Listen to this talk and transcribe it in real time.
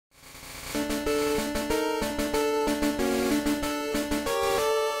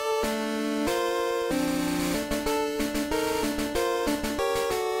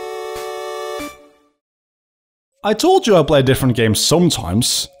I told you I play different games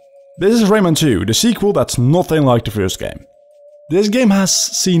sometimes. This is Rayman 2, the sequel that's nothing like the first game. This game has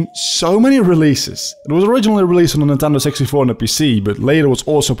seen so many releases. It was originally released on the Nintendo 64 and the PC, but later was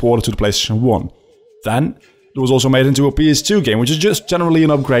also ported to the PlayStation 1. Then, it was also made into a PS2 game, which is just generally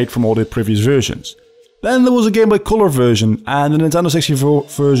an upgrade from all the previous versions. Then there was a Game Boy Color version, and the Nintendo 64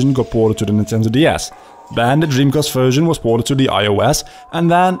 version got ported to the Nintendo DS. Then the Dreamcast version was ported to the iOS,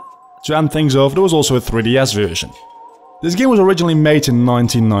 and then, to end things off, there was also a 3DS version. This game was originally made in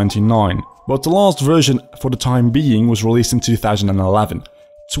 1999, but the last version for the time being was released in 2011,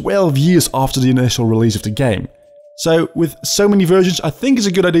 12 years after the initial release of the game. So, with so many versions, I think it's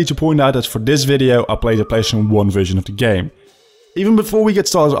a good idea to point out that for this video I played the PlayStation 1 version of the game. Even before we get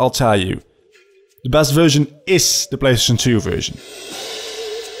started, I'll tell you, the best version is the PlayStation 2 version.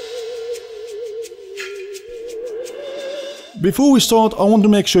 Before we start, I want to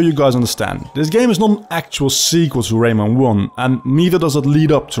make sure you guys understand, this game is not an actual sequel to Rayman 1, and neither does it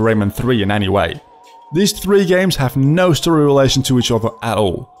lead up to Rayman 3 in any way. These three games have no story relation to each other at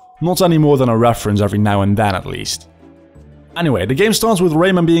all, not any more than a reference every now and then at least. Anyway, the game starts with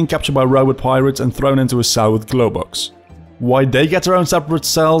Rayman being captured by robot pirates and thrown into a cell with glowbugs. Why they get their own separate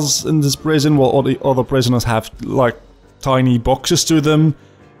cells in this prison while all the other prisoners have, like, tiny boxes to them?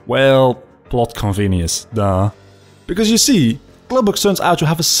 Well, plot convenience, duh. Because you see, Glowbugs turns out to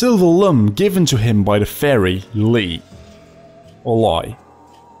have a silver lump given to him by the fairy, Lee. Or Lai.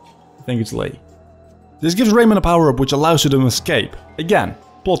 I think it's Lee. This gives Rayman a power-up which allows you to escape. Again,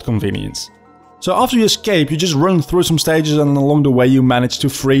 plot convenience. So after you escape, you just run through some stages and along the way you manage to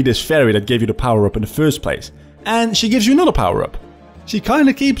free this fairy that gave you the power-up in the first place. And she gives you another power-up. She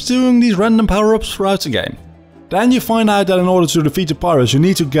kinda keeps doing these random power-ups throughout the game. Then you find out that in order to defeat the pirates you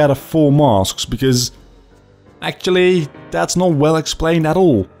need to gather 4 masks because... actually, that's not well explained at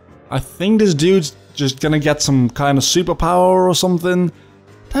all. I think this dude's just gonna get some kind of superpower or something.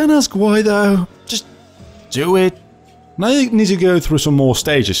 Don't ask why though, just do it. Now you need to go through some more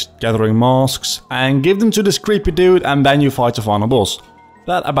stages, gathering masks, and give them to this creepy dude and then you fight the final boss.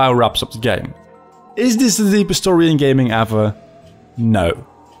 That about wraps up the game. Is this the deepest story in gaming ever? No.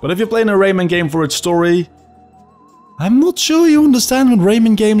 But if you're playing a Rayman game for its story, I'm not sure you understand what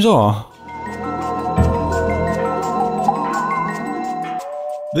Rayman games are.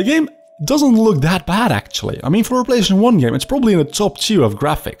 The game doesn't look that bad actually. I mean, for a PlayStation 1 game, it's probably in the top tier of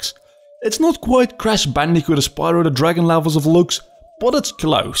graphics. It's not quite Crash Bandicoot or Spyro the Dragon levels of looks, but it's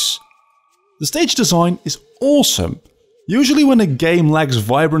close. The stage design is awesome. Usually when a game lacks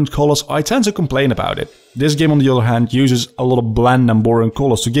vibrant colors, I tend to complain about it. This game on the other hand uses a lot of bland and boring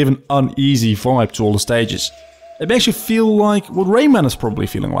colors to give an uneasy vibe to all the stages. It makes you feel like what Rayman is probably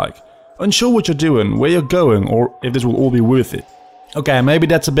feeling like. Unsure what you're doing, where you're going, or if this will all be worth it. Okay, maybe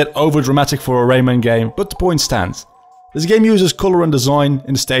that's a bit over dramatic for a Rayman game, but the point stands. This game uses color and design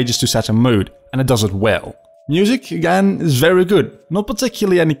in the stages to set a mood, and it does it well. Music, again, is very good. Not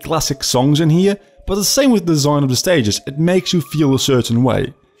particularly any classic songs in here, but the same with the design of the stages, it makes you feel a certain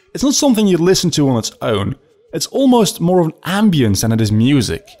way. It's not something you listen to on its own. It's almost more of an ambience than it is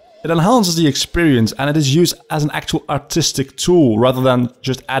music. It enhances the experience and it is used as an actual artistic tool rather than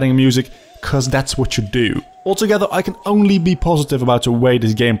just adding music cause that's what you do. Altogether, I can only be positive about the way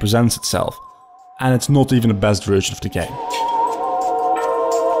this game presents itself. And it's not even the best version of the game.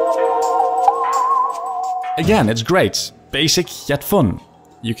 Again, it's great. Basic, yet fun.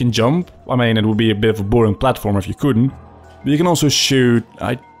 You can jump. I mean, it would be a bit of a boring platform if you couldn't. But you can also shoot,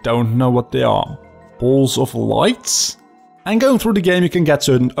 I don't know what they are. Balls of lights? And going through the game you can get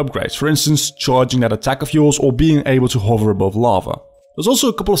certain upgrades. For instance, charging that attack of yours or being able to hover above lava. There's also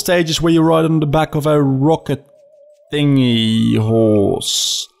a couple of stages where you ride on the back of a rocket thingy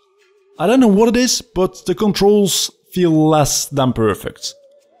horse. I don't know what it is, but the controls feel less than perfect.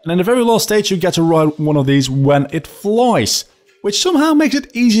 And in the very last stage you get to ride one of these when it flies, which somehow makes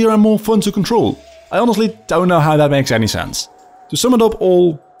it easier and more fun to control. I honestly don't know how that makes any sense. To sum it up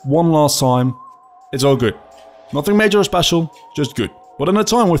all one last time, it's all good. Nothing major or special, just good. But in a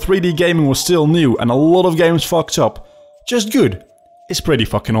time where 3D gaming was still new and a lot of games fucked up, just good. It's pretty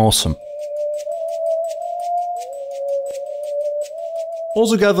fucking awesome.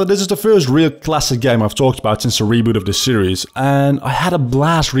 Altogether, this is the first real classic game I've talked about since the reboot of the series, and I had a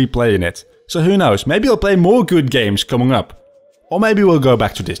blast replaying it. So who knows, maybe I'll play more good games coming up. Or maybe we'll go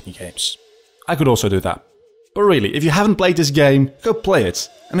back to Disney games. I could also do that. But really, if you haven't played this game, go play it.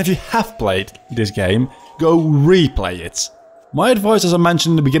 And if you have played this game, go replay it. My advice, as I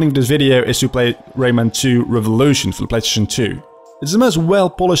mentioned in the beginning of this video, is to play Rayman 2 Revolution for the PlayStation 2. It's the most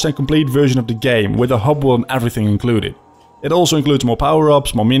well-polished and complete version of the game, with a hub world and everything included. It also includes more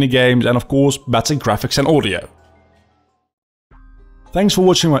power-ups, more minigames, and of course, better graphics and audio. Thanks for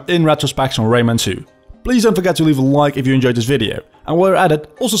watching my in retrospect on Rayman 2. Please don't forget to leave a like if you enjoyed this video, and while you're at it,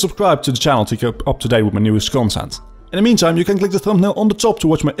 also subscribe to the channel to keep up to date with my newest content. In the meantime, you can click the thumbnail on the top to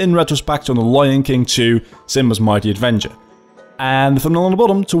watch my in retrospect on The Lion King 2 Simba's Mighty Adventure, and the thumbnail on the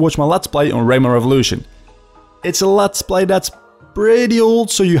bottom to watch my Let's Play on Rayman Revolution. It's a Let's Play that's pretty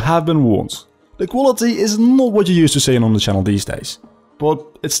old, so you have been warned. The quality is not what you're used to seeing on the channel these days,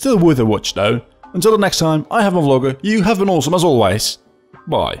 but it's still worth a watch though. Until the next time, I have been Vlogger, you have been awesome as always.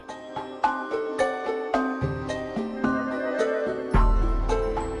 Bye.